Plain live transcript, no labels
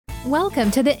Welcome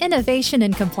to the Innovation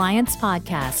in Compliance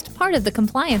Podcast, part of the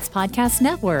Compliance Podcast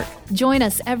Network. Join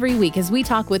us every week as we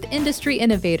talk with industry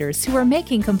innovators who are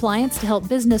making compliance to help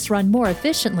business run more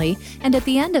efficiently and at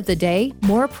the end of the day,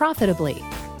 more profitably.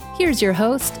 Here's your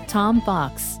host, Tom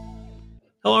Fox.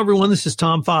 Hello, everyone. This is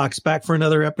Tom Fox back for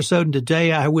another episode. And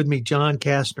today I have with me John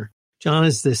Kastner. John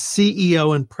is the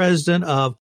CEO and president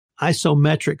of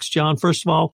Isometrics. John, first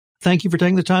of all, thank you for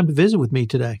taking the time to visit with me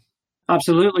today.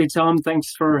 Absolutely, Tom.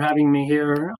 Thanks for having me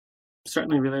here.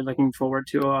 Certainly really looking forward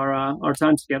to our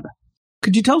time together.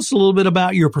 Could you tell us a little bit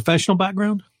about your professional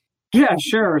background? Yeah,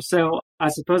 sure. So I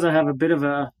suppose I have a bit of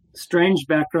a strange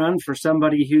background for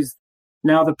somebody who's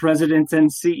now the president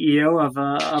and CEO of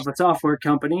a software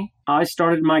company. I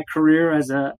started my career as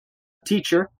a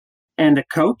teacher and a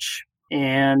coach,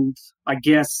 and I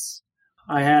guess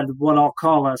I had what I'll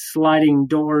call a sliding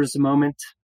doors moment.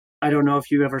 I don't know if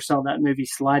you ever saw that movie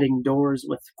Sliding Doors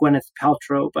with Gwyneth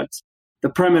Paltrow, but the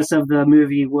premise of the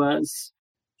movie was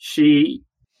she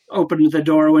opened the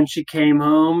door when she came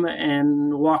home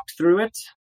and walked through it,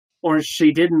 or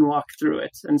she didn't walk through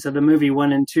it. And so the movie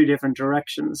went in two different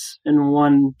directions. In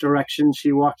one direction,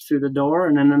 she walked through the door,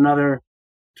 and in another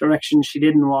direction, she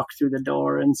didn't walk through the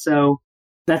door. And so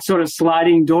that sort of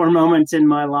sliding door moment in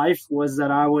my life was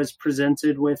that I was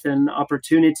presented with an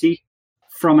opportunity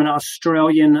from an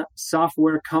Australian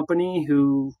software company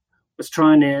who was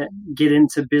trying to get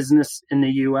into business in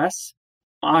the US.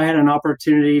 I had an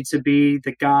opportunity to be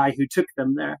the guy who took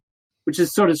them there, which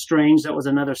is sort of strange. That was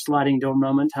another sliding door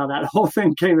moment, how that whole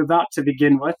thing came about to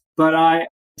begin with. But I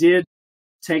did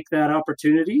take that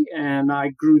opportunity and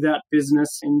I grew that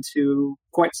business into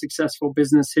quite successful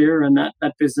business here. And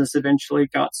that business eventually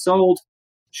got sold.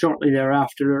 Shortly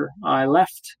thereafter, I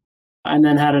left and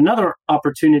then had another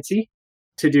opportunity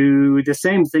to do the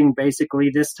same thing,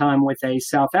 basically, this time with a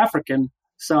South African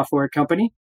software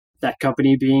company, that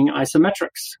company being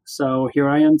Isometrics. So here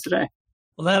I am today.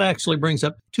 Well, that actually brings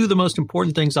up two of the most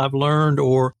important things I've learned,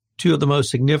 or two of the most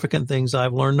significant things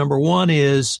I've learned. Number one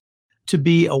is to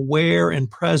be aware and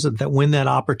present that when that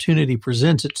opportunity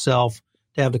presents itself,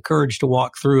 to have the courage to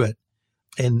walk through it.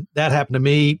 And that happened to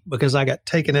me because I got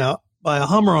taken out by a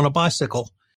Hummer on a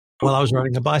bicycle while I was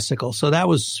riding a bicycle. So that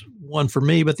was one for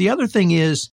me. But the other thing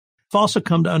is, I've also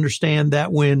come to understand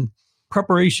that when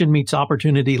preparation meets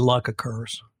opportunity, luck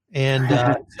occurs. And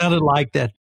it sounded like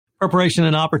that preparation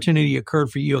and opportunity occurred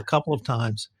for you a couple of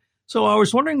times. So I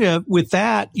was wondering with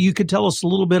that, you could tell us a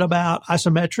little bit about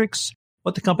Isometrics,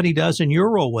 what the company does and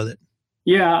your role with it.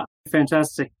 Yeah,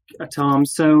 fantastic, Tom.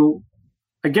 So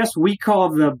I guess we call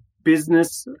the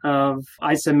business of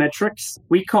Isometrics,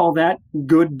 we call that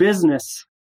good business.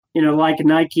 You know, like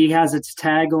Nike has its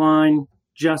tagline,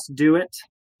 just do it.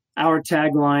 Our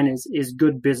tagline is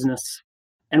good business.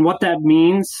 And what that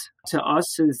means to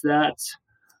us is that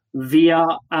via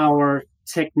our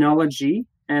technology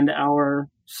and our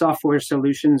software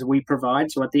solutions we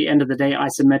provide, so at the end of the day,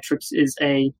 Isometrics is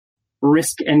a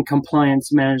risk and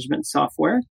compliance management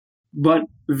software. But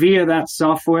via that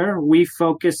software, we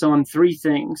focus on three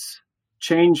things: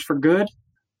 change for good,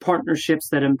 partnerships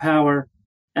that empower,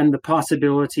 and the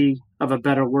possibility of a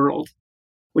better world,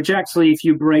 which actually, if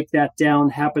you break that down,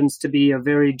 happens to be a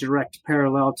very direct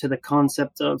parallel to the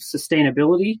concept of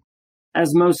sustainability,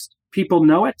 as most people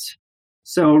know it.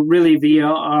 So really, via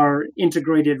our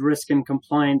integrated risk and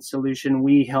compliance solution,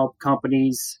 we help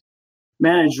companies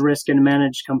manage risk and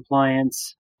manage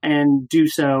compliance and do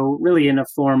so really in a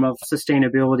form of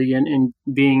sustainability and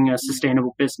being a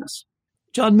sustainable business.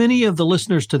 John, many of the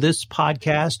listeners to this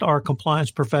podcast are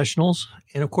compliance professionals.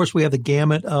 And of course, we have the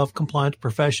gamut of compliance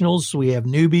professionals. We have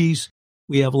newbies.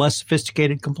 We have less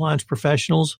sophisticated compliance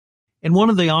professionals. And one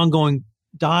of the ongoing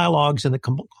dialogues in the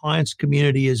compliance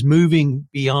community is moving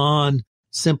beyond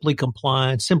simply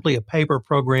compliance, simply a paper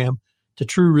program, to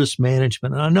true risk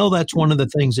management. And I know that's one of the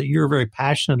things that you're very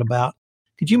passionate about.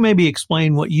 Could you maybe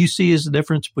explain what you see as the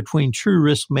difference between true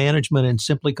risk management and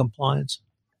simply compliance?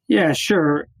 Yeah,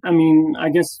 sure. I mean, I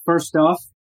guess first off,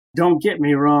 don't get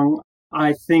me wrong.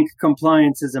 I think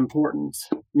compliance is important.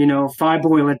 You know, if I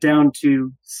boil it down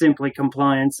to simply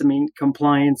compliance, I mean,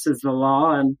 compliance is the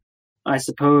law. And I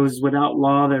suppose without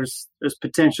law, there's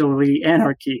potentially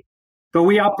anarchy. But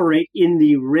we operate in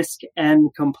the risk and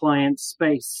compliance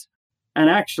space. And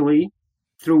actually,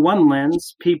 through one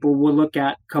lens, people will look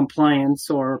at compliance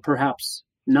or perhaps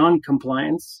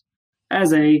non-compliance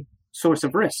as a source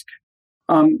of risk.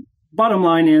 Bottom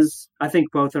line is, I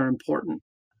think both are important.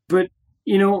 But,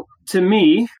 you know, to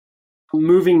me,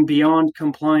 moving beyond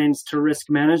compliance to risk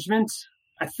management,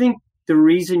 I think the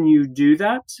reason you do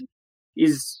that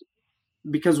is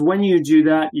because when you do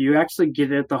that, you actually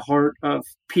get at the heart of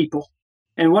people.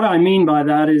 And what I mean by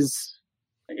that is,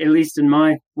 at least in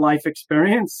my life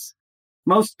experience,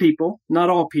 most people, not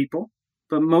all people,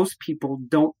 but most people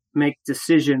don't make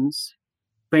decisions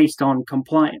based on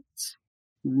compliance.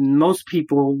 Most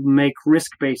people make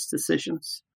risk-based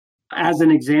decisions. As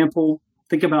an example,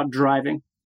 think about driving.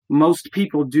 Most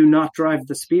people do not drive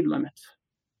the speed limit.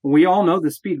 We all know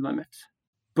the speed limit.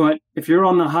 But if you're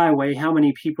on the highway, how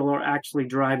many people are actually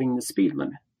driving the speed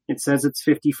limit? It says it's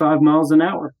 55 miles an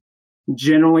hour.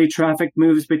 Generally, traffic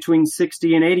moves between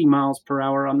 60 and 80 miles per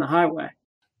hour on the highway.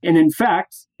 And in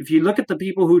fact, if you look at the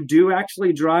people who do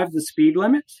actually drive the speed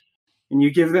limit, and you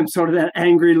give them sort of that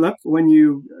angry look when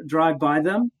you drive by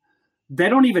them, they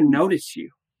don't even notice you.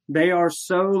 They are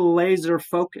so laser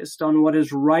focused on what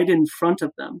is right in front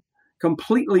of them,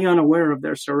 completely unaware of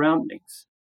their surroundings.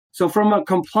 So from a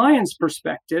compliance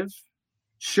perspective,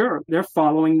 sure, they're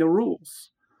following the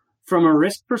rules. From a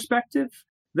risk perspective,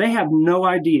 they have no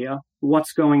idea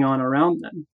what's going on around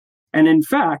them. And in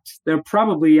fact, they're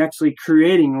probably actually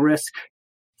creating risk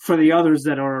for the others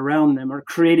that are around them, or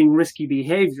creating risky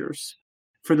behaviors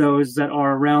for those that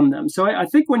are around them. So I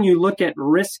think when you look at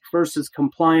risk versus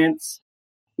compliance,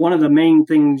 one of the main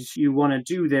things you want to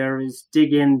do there is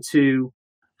dig into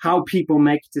how people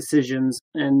make decisions.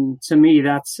 And to me,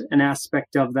 that's an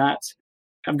aspect of that.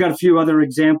 I've got a few other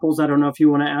examples. I don't know if you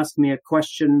want to ask me a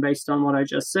question based on what I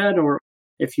just said, or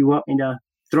if you want me to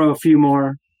throw a few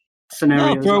more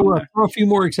scenarios. Throw a few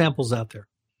more examples out there.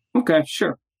 Okay,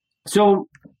 sure. So,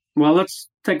 well, let's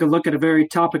take a look at a very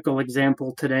topical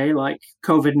example today, like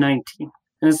COVID-19. And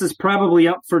this is probably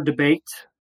up for debate,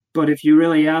 but if you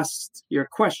really asked your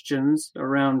questions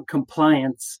around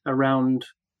compliance around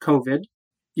COVID,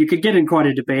 you could get in quite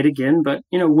a debate again, but,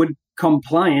 would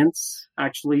compliance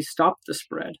actually stop the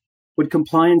spread? Would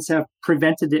compliance have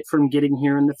prevented it from getting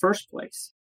here in the first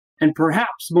place? And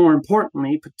perhaps more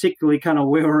importantly, particularly kind of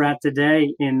where we're at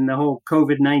today in the whole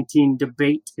COVID-19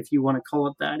 debate, if you want to call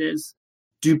it that, is,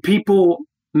 do people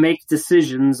make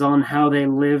decisions on how they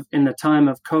live in the time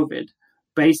of COVID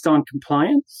based on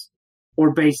compliance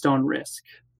or based on risk?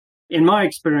 In my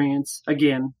experience,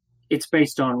 again, it's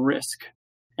based on risk.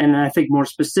 And I think more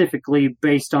specifically,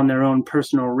 based on their own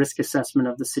personal risk assessment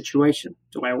of the situation.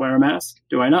 Do I wear a mask?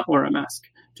 Do I not wear a mask?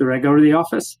 Do I go to the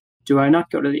office? Do I not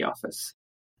go to the office?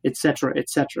 Et cetera, et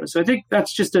cetera. So I think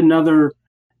that's just another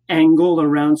angle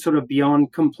around sort of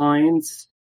beyond compliance,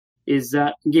 is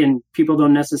that, again, people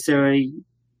don't necessarily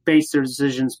base their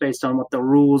decisions based on what the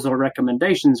rules or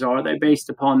recommendations are. They're based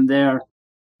upon their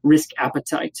risk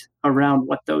appetite around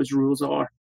what those rules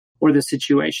are or the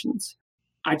situations.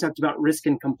 I talked about risk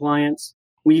and compliance.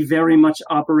 We very much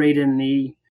operate in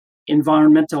the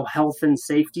environmental health and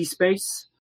safety space,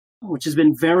 which has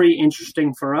been very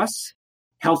interesting for us.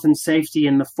 Health and safety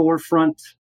in the forefront.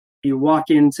 You walk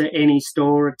into any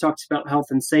store, it talks about health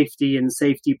and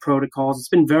safety protocols. It's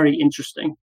been very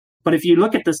interesting. But if you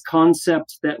look at this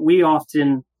concept that we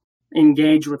often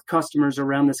engage with customers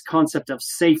around, this concept of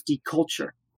safety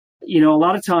culture, a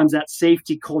lot of times that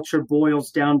safety culture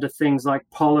boils down to things like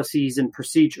policies and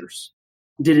procedures.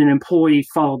 Did an employee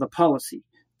follow the policy?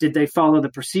 Did they follow the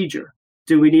procedure?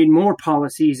 Do we need more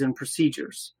policies and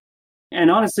procedures? And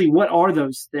honestly, what are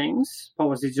those things,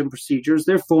 policies and procedures?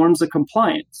 They're forms of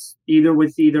compliance, either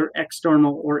with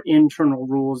external or internal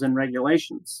rules and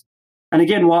regulations. And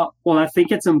again, while I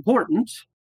think it's important,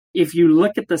 if you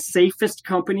look at the safest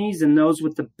companies and those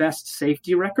with the best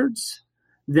safety records,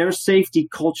 their safety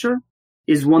culture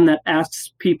is one that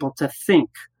asks people to think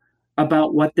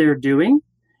about what they're doing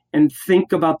and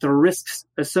think about the risks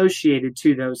associated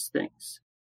to those things.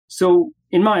 So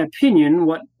in my opinion,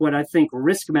 what I think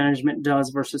risk management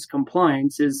does versus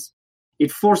compliance is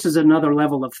it forces another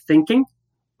level of thinking,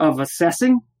 of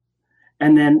assessing,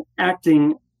 and then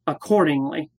acting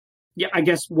accordingly. Yeah, I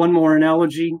guess one more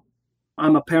analogy.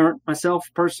 I'm a parent myself,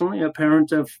 personally, a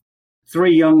parent of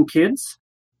 3 young kids.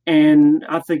 And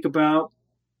I think about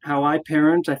how I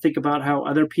parent. I think about how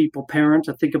other people parent.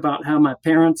 I think about how my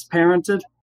parents parented.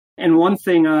 And one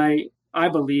thing I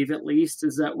believe, at least,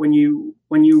 is that when you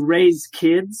raise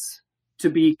kids to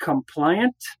be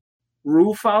compliant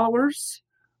rule followers,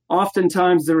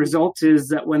 oftentimes the result is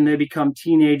that when they become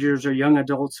teenagers or young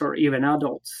adults or even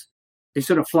adults, they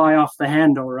sort of fly off the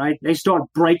handle, right? They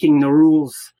start breaking the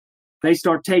rules. They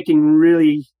start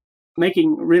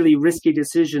making really risky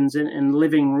decisions and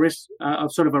living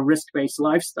sort of a risk-based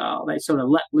lifestyle. They sort of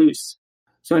let loose.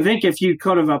 So I think if you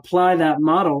kind of apply that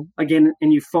model again,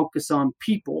 and you focus on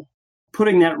people,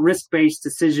 putting that risk-based,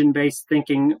 decision-based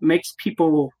thinking makes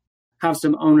people have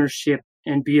some ownership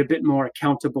and be a bit more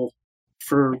accountable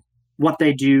for what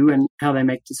they do and how they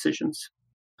make decisions.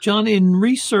 John, in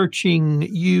researching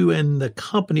you and the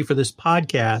company for this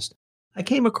podcast, I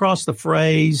came across the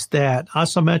phrase that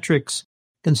Isometrics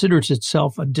considers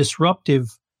itself a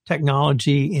disruptive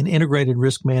technology in integrated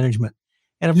risk management.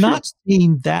 And I've not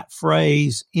seen that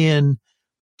phrase in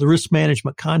the risk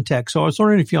management context. So I was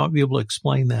wondering if you might be able to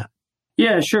explain that.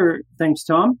 Yeah, sure. Thanks,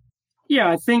 Tom. Yeah,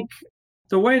 I think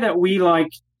the way that we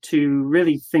like to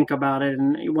really think about it,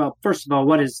 and well, first of all,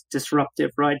 what is disruptive,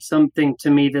 right? Something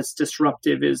to me that's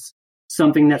disruptive is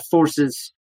something that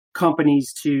forces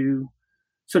companies to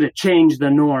sort of change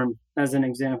the norm, as an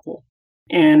example.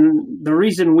 And the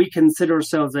reason we consider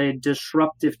ourselves a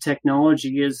disruptive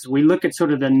technology is we look at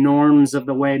sort of the norms of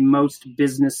the way most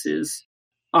businesses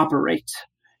operate.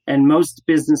 And most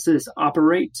businesses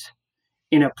operate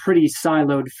in a pretty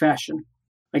siloed fashion.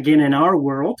 Again, in our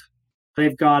world,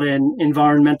 they've got an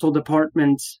environmental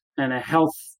department and a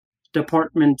health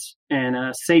department and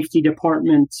a safety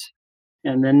department,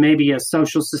 and then maybe a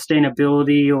social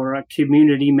sustainability or a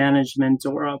community management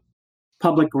or a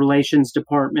public relations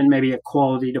department, maybe a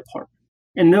quality department.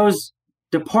 And those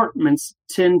departments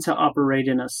tend to operate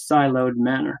in a siloed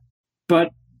manner. But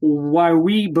why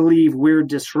we believe we're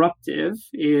disruptive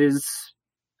is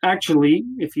actually,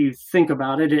 if you think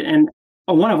about it, and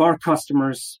one of our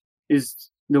customers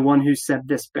is the one who said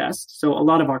this best. So a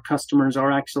lot of our customers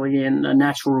are actually in the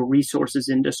natural resources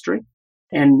industry.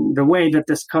 And the way that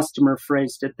this customer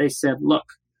phrased it, they said, look,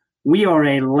 we are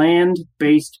a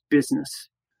land-based business.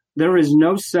 There is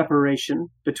no separation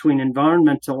between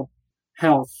environmental,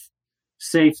 health,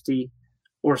 safety,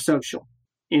 or social.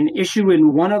 An issue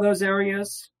in one of those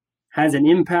areas has an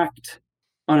impact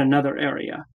on another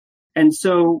area. And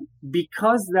so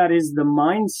because that is the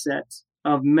mindset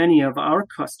of many of our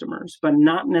customers, but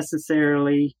not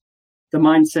necessarily the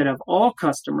mindset of all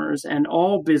customers and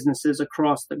all businesses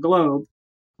across the globe,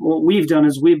 what we've done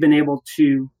is we've been able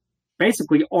to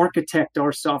basically architect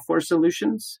our software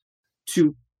solutions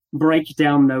to break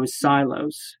down those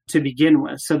silos to begin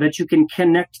with so that you can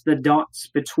connect the dots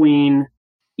between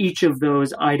each of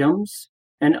those items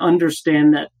and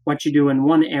understand that what you do in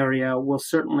one area will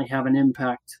certainly have an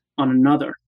impact on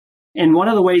another. And one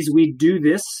of the ways we do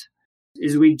this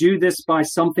is we do this by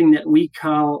something that we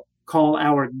call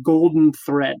our golden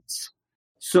threads.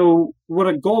 So what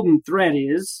a golden thread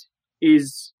is,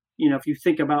 if you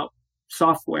think about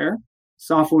software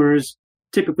is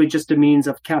typically just a means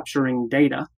of capturing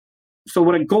data. So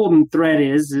what a golden thread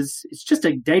is it's just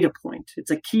a data point.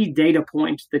 It's a key data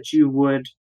point that you would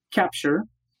capture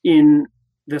in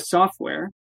the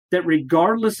software that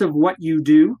regardless of what you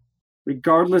do,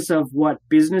 regardless of what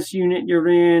business unit you're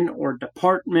in or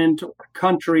department or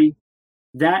country,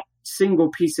 that single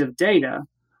piece of data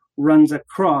runs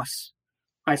across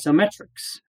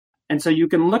Isometrics. And so you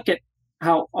can look at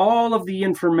how all of the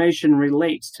information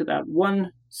relates to that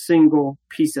one single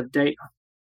piece of data.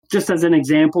 Just as an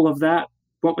example of that,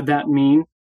 what would that mean?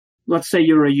 Let's say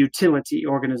you're a utility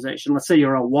organization. Let's say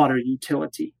you're a water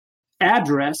utility.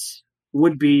 Address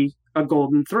would be a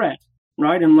golden thread,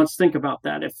 right? And let's think about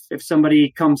that. If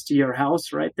somebody comes to your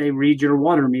house, right, they read your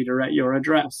water meter at your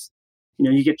address.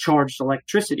 You get charged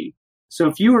electricity. So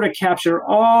if you were to capture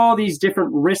all these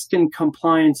different risk and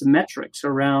compliance metrics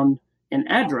around an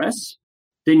address,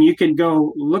 then you can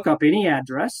go look up any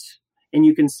address and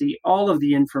you can see all of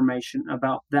the information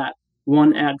about that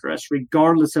one address,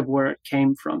 regardless of where it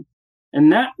came from.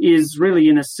 And that is really,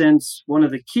 in a sense, one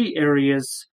of the key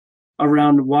areas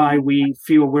around why we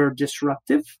feel we're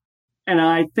disruptive. And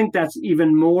I think that's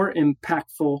even more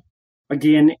impactful,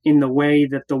 again, in the way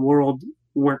that the world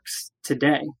works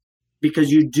today,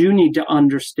 because you do need to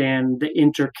understand the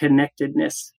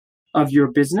interconnectedness of your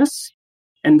business.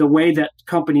 And the way that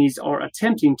companies are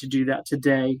attempting to do that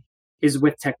today is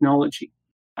with technology.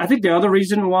 I think the other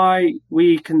reason why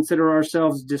we consider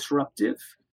ourselves disruptive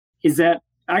is that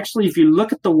actually, if you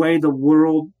look at the way the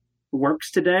world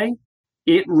works today,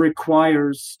 it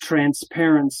requires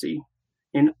transparency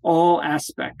in all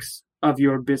aspects of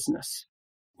your business.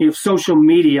 Social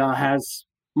media has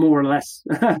more or less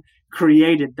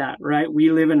created that, right?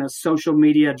 We live in a social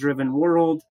media driven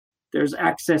world. There's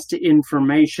access to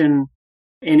information,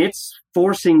 and it's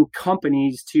forcing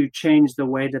companies to change the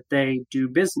way that they do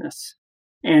business.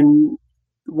 And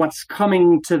what's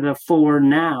coming to the fore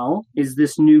now is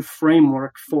this new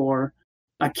framework for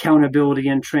accountability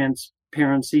and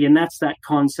transparency. And that's that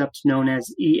concept known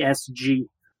as ESG,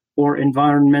 or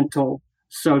environmental,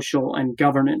 social, and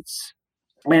governance.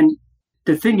 And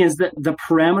the thing is that the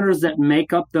parameters that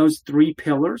make up those three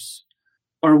pillars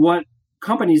are what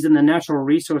companies in the natural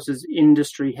resources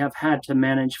industry have had to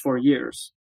manage for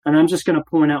years. And I'm just going to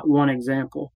point out one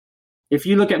example. If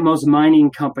you look at most mining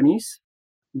companies,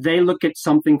 they look at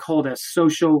something called a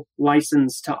social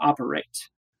license to operate.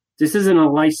 This isn't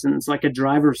a license like a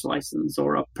driver's license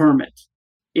or a permit.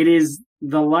 It is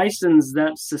the license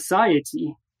that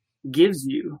society gives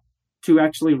you to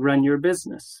actually run your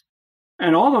business.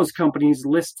 And all those companies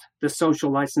list the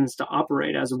social license to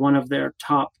operate as one of their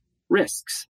top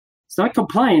risks. It's not a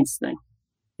compliance thing.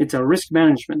 It's a risk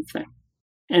management thing.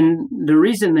 And the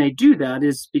reason they do that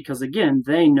is because, again,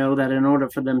 they know that in order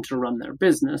for them to run their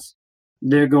business,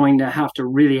 they're going to have to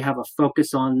really have a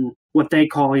focus on what they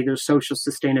call either social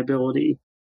sustainability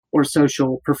or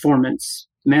social performance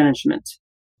management.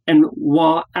 And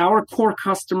while our core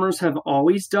customers have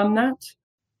always done that,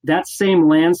 that same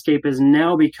landscape is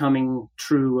now becoming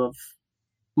true of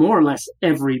more or less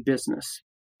every business.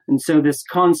 And so this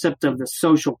concept of the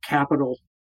social capital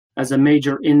as a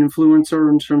major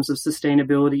influencer in terms of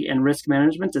sustainability and risk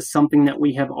management is something that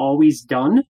we have always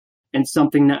done and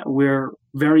something that we're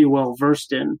very well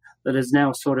versed in that is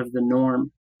now sort of the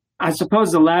norm. I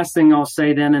suppose the last thing I'll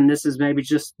say then, and this is maybe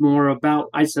just more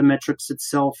about Isometrics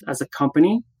itself as a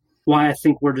company, why I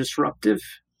think we're disruptive.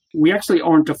 We actually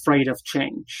aren't afraid of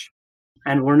change,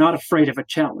 and we're not afraid of a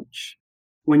challenge.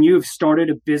 When you've started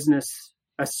a business,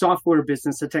 a software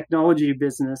business, a technology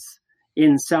business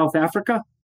in South Africa,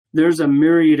 there's a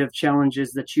myriad of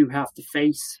challenges that you have to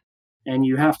face, and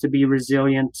you have to be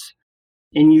resilient,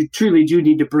 and you truly do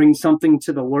need to bring something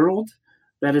to the world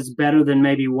that is better than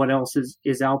maybe what else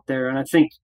is out there. And I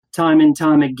think time and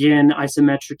time again,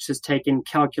 Isometrics has taken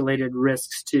calculated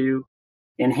risks to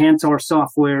enhance our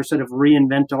software, sort of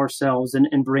reinvent ourselves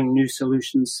and bring new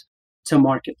solutions to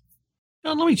market.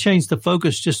 Now, let me change the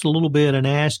focus just a little bit and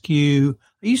ask you,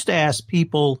 I used to ask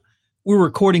people, we're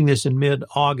recording this in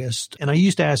mid-August, and I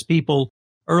used to ask people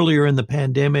earlier in the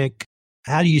pandemic,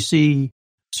 how do you see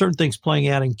certain things playing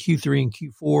out in Q3 and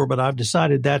Q4? But I've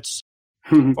decided that's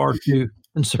far too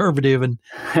conservative. And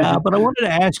but I wanted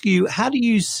to ask you, how do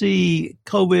you see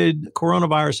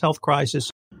coronavirus health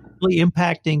crisis really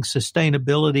impacting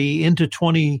sustainability into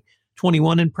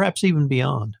 2021 and perhaps even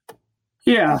beyond?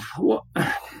 Yeah, well,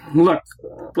 look,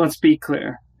 let's be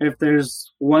clear. If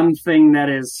there's one thing that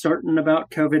is certain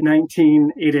about COVID-19,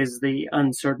 it is the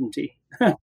uncertainty.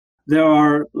 There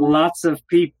are lots of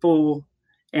people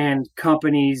and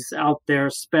companies out there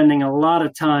spending a lot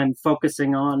of time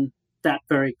focusing on that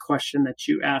very question that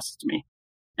you asked me.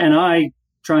 And I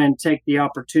try and take the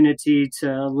opportunity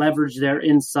to leverage their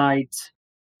insight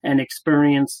and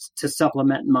experience to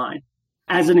supplement mine.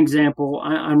 As an example,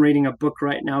 I'm reading a book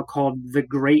right now called The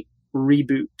Great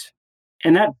Reboot.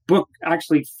 And that book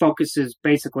actually focuses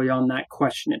basically on that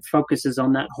question. It focuses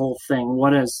on that whole thing.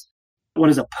 What does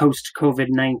a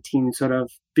post-COVID-19 sort of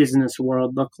business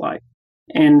world look like?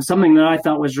 And something that I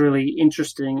thought was really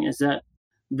interesting is that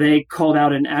they called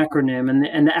out an acronym,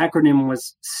 and the acronym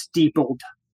was STEEPLED,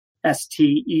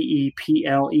 STEEPLED.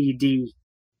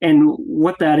 And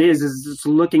what that is it's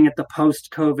looking at the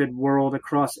post-COVID world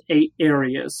across 8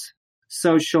 areas: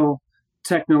 social,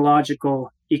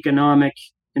 technological, economic,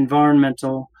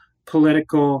 environmental,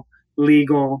 political,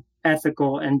 legal,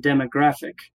 ethical, and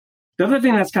demographic. The other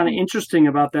thing that's kind of interesting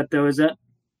about that, though, is that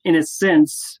in a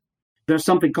sense, there's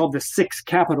something called the 6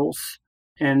 capitals,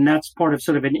 and that's part of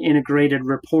sort of an integrated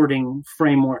reporting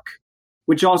framework,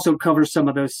 which also covers some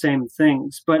of those same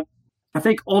things. But I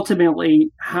think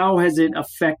ultimately, how has it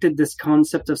affected this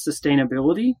concept of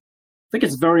sustainability? I think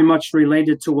it's very much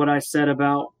related to what I said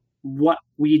about what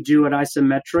we do at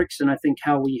Isometrics, and I think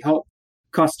how we help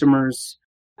customers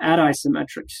at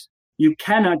Isometrics. You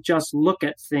cannot just look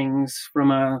at things from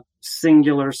a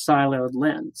singular siloed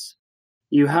lens.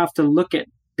 You have to look at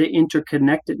the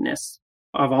interconnectedness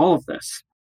of all of this.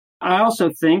 I also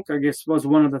think, I guess was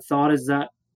one of the thought is that,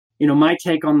 my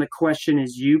take on the question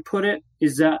as you put it,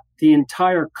 is that the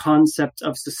entire concept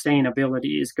of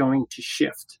sustainability is going to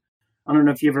shift. I don't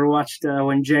know if you ever watched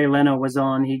when Jay Leno was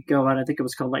on, he'd go out, I think it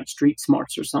was called like Street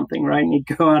Smarts or something, right? And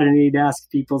he'd go out and he'd ask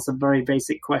people some very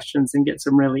basic questions and get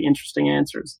some really interesting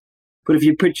answers. But if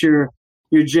you put your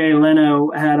Jay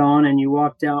Leno hat on and you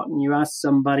walked out and you asked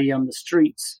somebody on the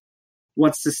streets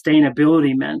what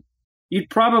sustainability meant, you'd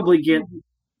probably get,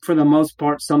 for the most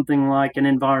part, something like an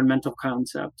environmental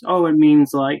concept. Oh, it means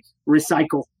like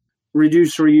recycle,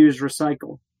 reduce, reuse,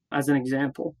 recycle, as an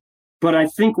example. But I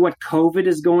think what COVID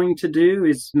is going to do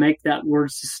is make that word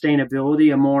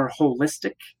sustainability a more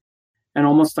holistic and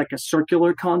almost like a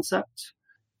circular concept.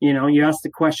 You ask the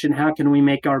question, how can we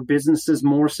make our businesses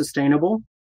more sustainable?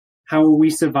 How will we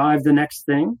survive the next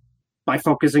thing? By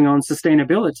focusing on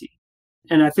sustainability.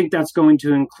 And I think that's going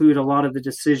to include a lot of the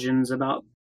decisions about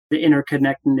the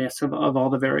interconnectedness of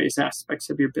all the various aspects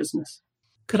of your business.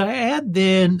 Could I add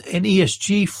then an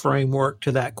ESG framework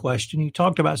to that question? You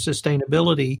talked about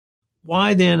sustainability.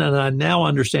 Why then, and I now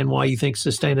understand why you think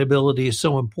sustainability is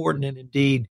so important and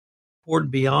indeed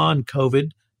important beyond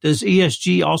COVID. Does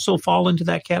ESG also fall into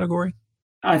that category?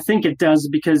 I think it does,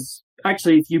 because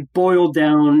actually, if you boil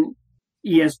down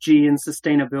ESG and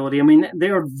sustainability, I mean, they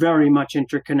are very much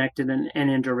interconnected and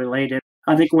interrelated.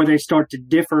 I think where they start to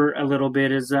differ a little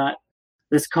bit is that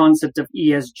this concept of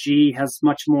ESG has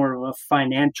much more of a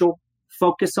financial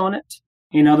focus on it.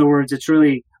 In other words, it's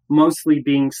really mostly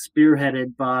being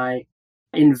spearheaded by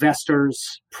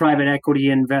investors, private equity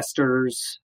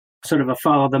investors, sort of a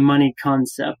follow the money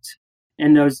concept.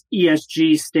 And those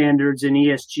ESG standards and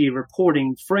ESG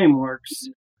reporting frameworks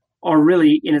are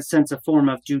really, in a sense, a form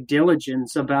of due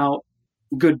diligence about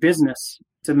good business,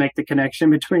 to make the connection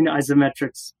between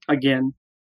isometrics again.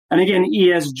 And again,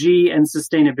 ESG and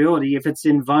sustainability, if it's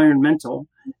environmental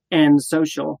and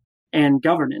social and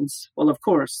governance, well, of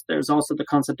course, there's also the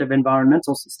concept of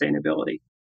environmental sustainability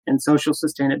and social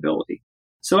sustainability.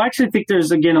 So I actually think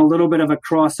there's, again, a little bit of a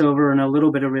crossover and a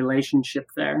little bit of relationship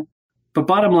there. But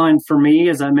bottom line for me,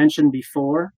 as I mentioned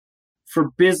before, for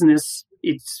business,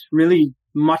 it's really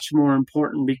much more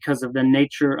important because of the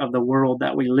nature of the world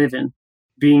that we live in,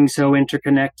 being so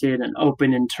interconnected and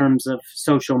open in terms of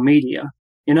social media.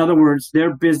 In other words,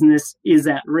 their business is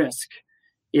at risk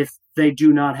if they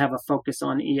do not have a focus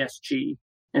on ESG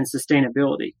and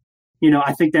sustainability.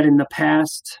 I think that in the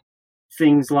past,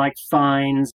 things like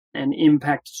fines and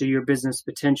impact to your business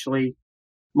potentially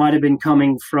might have been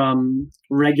coming from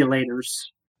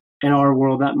regulators. In our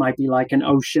world, that might be like an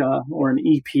OSHA or an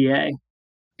EPA.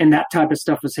 And that type of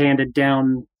stuff was handed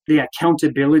down. The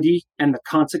accountability and the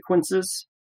consequences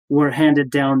were handed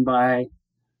down by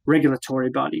regulatory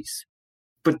bodies.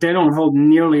 But they don't hold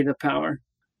nearly the power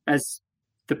as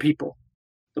the people,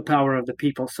 the power of the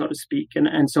people, so to speak.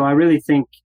 And so I really think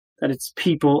that it's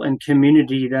people and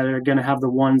community that are going to have the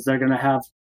ones that are going to have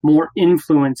more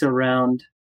influence around,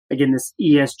 again, this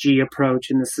ESG approach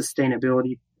and the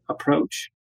sustainability approach.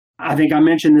 I think I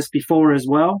mentioned this before as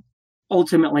well.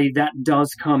 Ultimately, that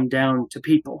does come down to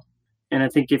people. And I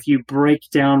think if you break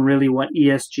down really what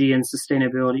ESG and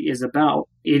sustainability is about,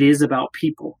 it is about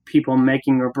people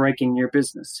making or breaking your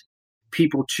business,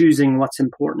 people choosing what's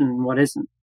important and what isn't,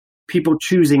 people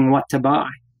choosing what to buy,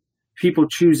 people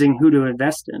choosing who to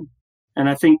invest in. And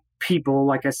I think people,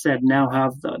 like I said, now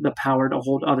have the power to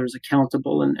hold others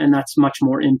accountable. And that's much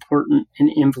more important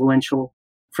and influential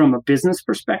from a business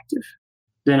perspective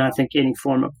than I think any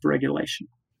form of regulation.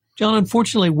 John,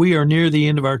 unfortunately, we are near the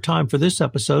end of our time for this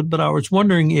episode, but I was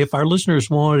wondering if our listeners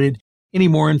wanted any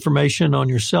more information on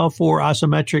yourself or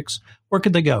Isometrics, where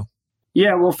could they go?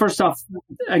 Yeah, well, first off,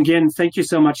 again, thank you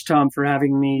so much, Tom, for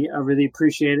having me. I really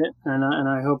appreciate it. And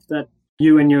I hope that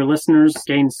you and your listeners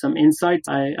gain some insight.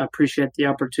 I appreciate the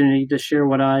opportunity to share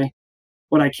what I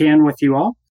can with you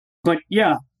all. But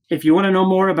yeah, if you want to know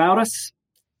more about us,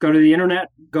 go to the internet,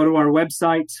 go to our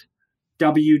website,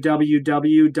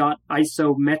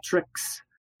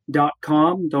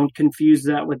 www.isometrics.com. Don't confuse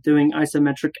that with doing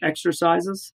isometric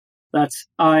exercises. That's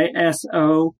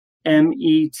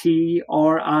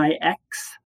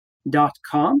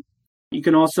ISOMETRIX.com. You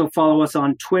can also follow us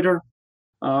on Twitter.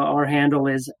 Our handle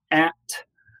is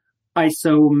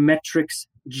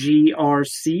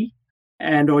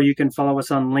 @isometricsgrc, or you can follow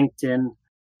us on LinkedIn.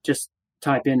 Just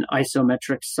type in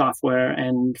Isometrics Software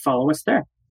and follow us there.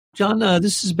 John,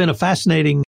 this has been a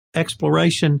fascinating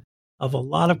exploration of a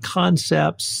lot of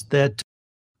concepts that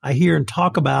I hear and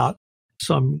talk about.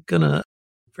 So I'm going to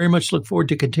very much look forward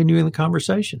to continuing the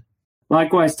conversation.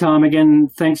 Likewise, Tom. Again,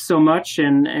 thanks so much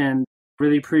and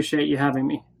really appreciate you having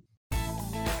me.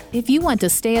 If you want to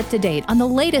stay up to date on the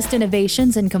latest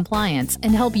innovations in compliance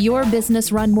and help your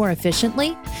business run more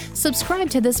efficiently, subscribe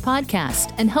to this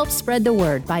podcast and help spread the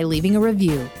word by leaving a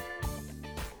review.